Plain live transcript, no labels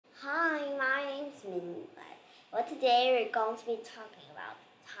evening. Well, today we're going to be talking about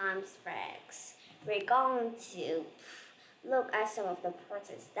times for eggs. We're going to look at some of the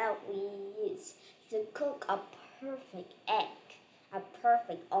process that we use to cook a perfect egg, a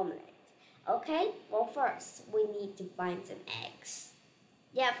perfect omelet. Okay, well first we need to find some eggs.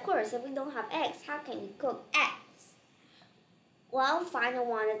 Yeah, of course, if we don't have eggs, how can we cook eggs? Well, find the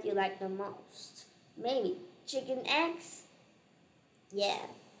one that you like the most. Maybe chicken eggs? Yeah.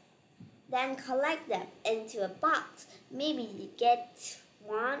 Then collect them into a box. Maybe you get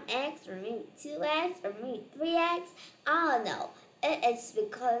 1 egg, or maybe 2 eggs, or maybe 3 eggs. I don't know. It is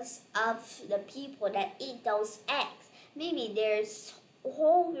because of the people that eat those eggs. Maybe there's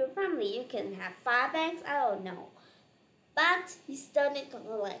whole your family. You can have 5 eggs. I don't know. But you still need to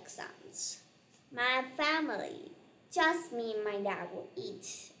collect some. My family, just me and my dad, will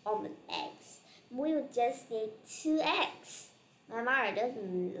eat omelet eggs. We would just need 2 eggs. My mother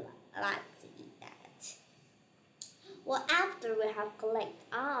doesn't like to eat that. Well, after we have collected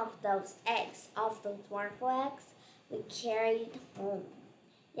all of those eggs, of those wonderful eggs, we carry it home.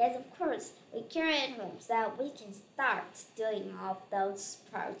 Yes, of course, we carry it home so that we can start doing all of those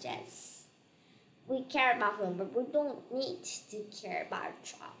projects. We carry it by home, but we don't need to carry it by a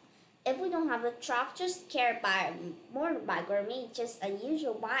truck. If we don't have a truck, just carry it by a motorbike or maybe just a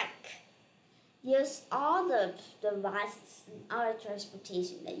usual bike. Use all the devices and other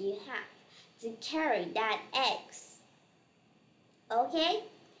transportation that you have to carry that eggs. Okay?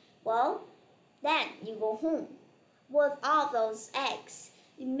 Well, then you go home with all those eggs.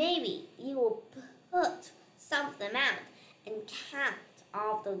 Maybe you will put some of them out and count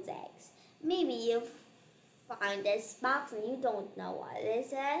all those eggs. Maybe you find this box and you don't know what it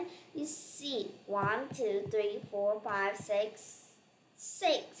is. You see 1, 2, 3, 4, 5, 6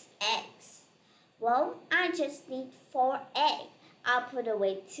 eggs. Well, I just need 4 eggs. I'll put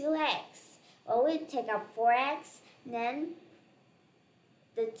away 2 eggs. Well, we take out 4 eggs, then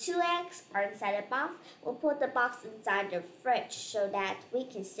the 2 eggs are inside the box. We'll put the box inside the fridge so that we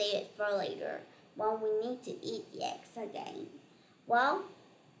can save it for later when we need to eat the eggs again. Well,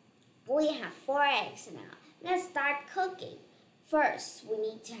 we have 4 eggs now. Let's start cooking. First, we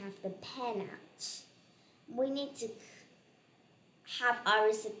need to have the pan out. We need to have our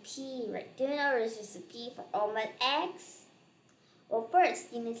recipe, right? Do you know this recipe for omelet eggs? Well,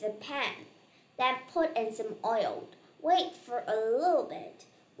 first you need a pan. Then put in some oil. Wait for a little bit.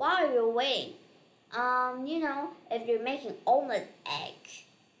 While you're waiting, if you're making omelet egg,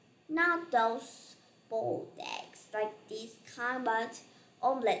 not those boiled eggs, like these kind, but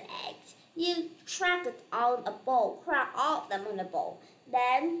omelet eggs. You crack it on a bowl, crack all of them on a bowl.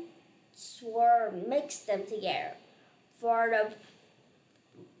 Then mix them together. For the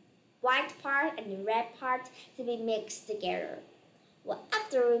white part and the red part to be mixed together. Well,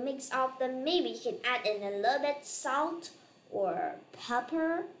 after we mix all of them, maybe you can add in a little bit salt or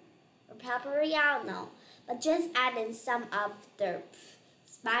pepper, I don't know. But just add in some of the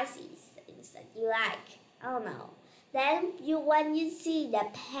spicy things that you like. I don't know. Then when you see the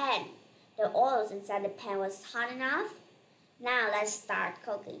pan, the oils inside the pan was hot enough, now let's start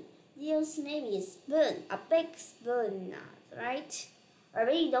cooking. Use maybe a spoon, a big spoon, right? Or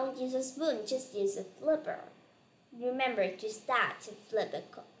maybe don't use a spoon, just use a flipper. Remember just that, to flip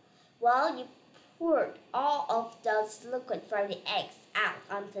it. Well, you poured all of those liquid from the eggs out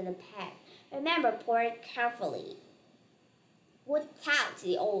onto the pan. Remember, pour it carefully. Without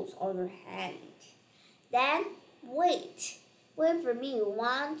the oils on your hand. Then, wait. Wait for me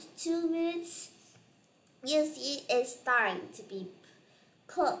 1 to 2 minutes. You see it's starting to be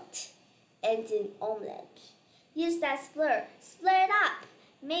cooked into an omelet. Use that splitter. Split it up.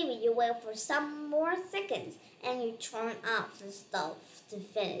 Maybe you wait for some more seconds and you turn off the stove to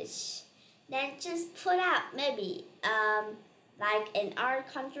finish. Then just put out maybe, like in our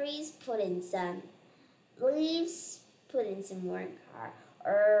countries, put in some leaves, put in some warm car,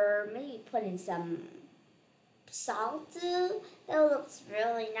 or maybe put in some salt too. That looks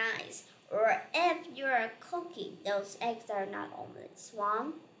really nice. Or if you're cooking those eggs that are not omelets,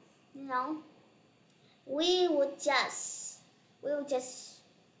 we would just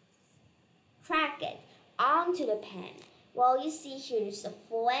crack it onto the pan. Well, you see here is a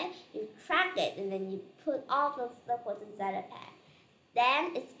full egg. You crack it and then you put all those liquids inside the pan.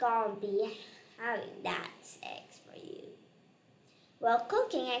 Then it's gonna be having that eggs for you. Well,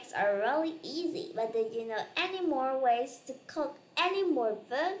 cooking eggs are really easy, but did you know any more ways to cook any more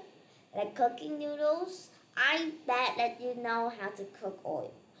food? Like cooking noodles? I bet that you know how to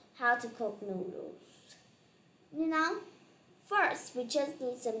cook noodles. First we just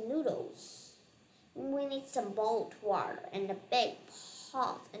need some noodles. We need some boiled water in a big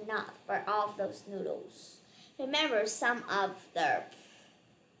hot enough for all of those noodles. Remember some of the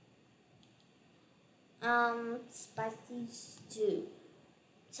spicy stew.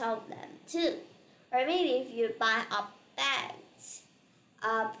 Told them too. Or maybe if you buy a bags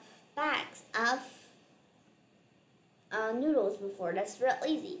of noodles before, that's real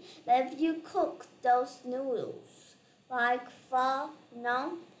easy. But if you cook those noodles like pho,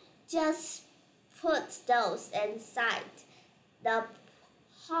 just put those inside the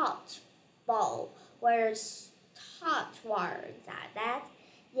hot bowl where there's hot water inside that.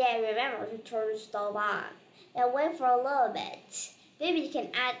 Yeah, remember to turn the stove on and wait for a little bit. Maybe you can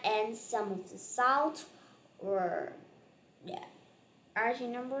add in some of the salt or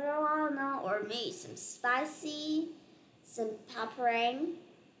or maybe some spicy, some peppering.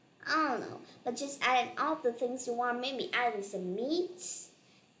 I don't know, but just adding all the things you want. Maybe adding some meat.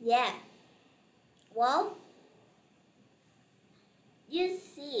 Yeah. Well, you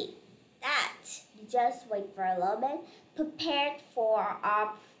see that. You just wait for a little bit. Prepared for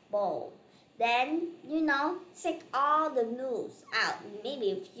our bowl. Then, take all the noodles out. Maybe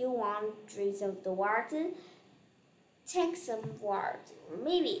if you want to drink some of the water, take some water.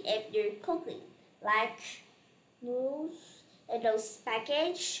 Maybe if you're cooking like noodles in those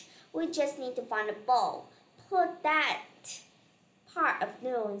package, we just need to find a bowl. Put that part of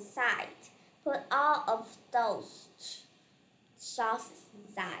noodle inside. Put all of those sauces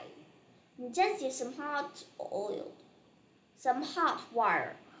inside. And just use some hot oil, some hot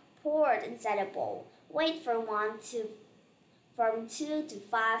water. Pour it inside a bowl. Wait for from 2 to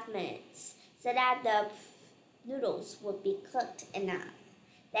 5 minutes so that the noodles will be cooked enough.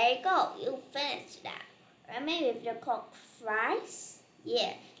 There you go, you finished that. Or maybe if you cook fries,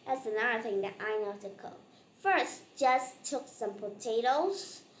 yeah, that's another thing that I know to cook. First, just took some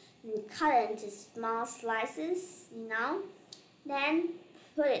potatoes and cut it into small slices, Then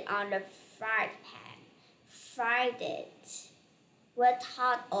put it on the fried pan. Fried it with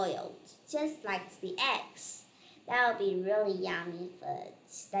hot oil, just like the eggs. That will be really yummy food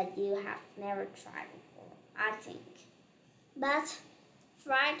that you have never tried before, I think. But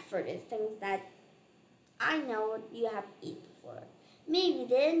fried food is things that I know you have eaten before. Maybe you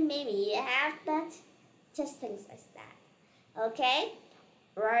didn't, maybe you have, but just things like that. Okay?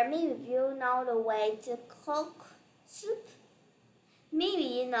 Or maybe if you know the way to cook soup, maybe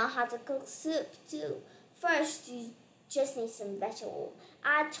you know how to cook soup too. First, you just need some vegetable.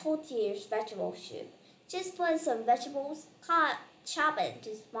 I told you it's vegetable soup. Just put some vegetables, chop it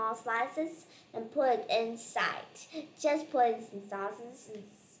into small slices, and put it inside. Just put in some sauces and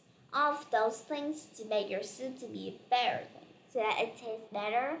all of those things to make your soup to be a better thing, so that it tastes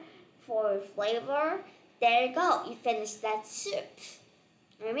better for flavor. There you go, you finished that soup.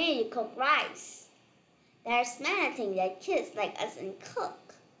 Or maybe you cook rice. There's many things that kids like us can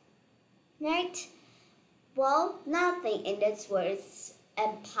cook, right? Well, nothing in this world is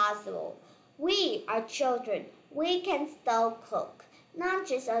impossible. We are children. We can still cook. Not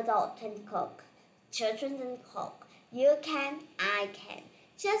just adults can cook. Children can cook. You can, I can.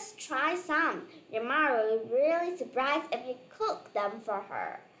 Just try some. Your mother will be really surprised if you cook them for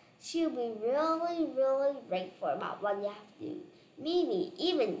her. She'll be really, really grateful about what you have to do. Maybe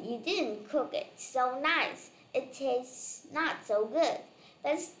even you didn't cook it so nice. It tastes not so good.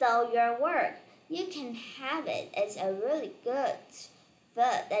 But still your work. You can have it as a really good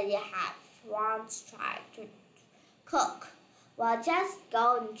food that you have once tried to cook. Well, just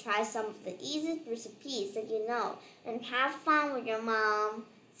go and try some of the easiest recipes that you know and have fun with your mom.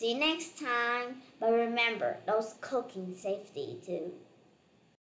 See you next time. But remember, those cooking safety too.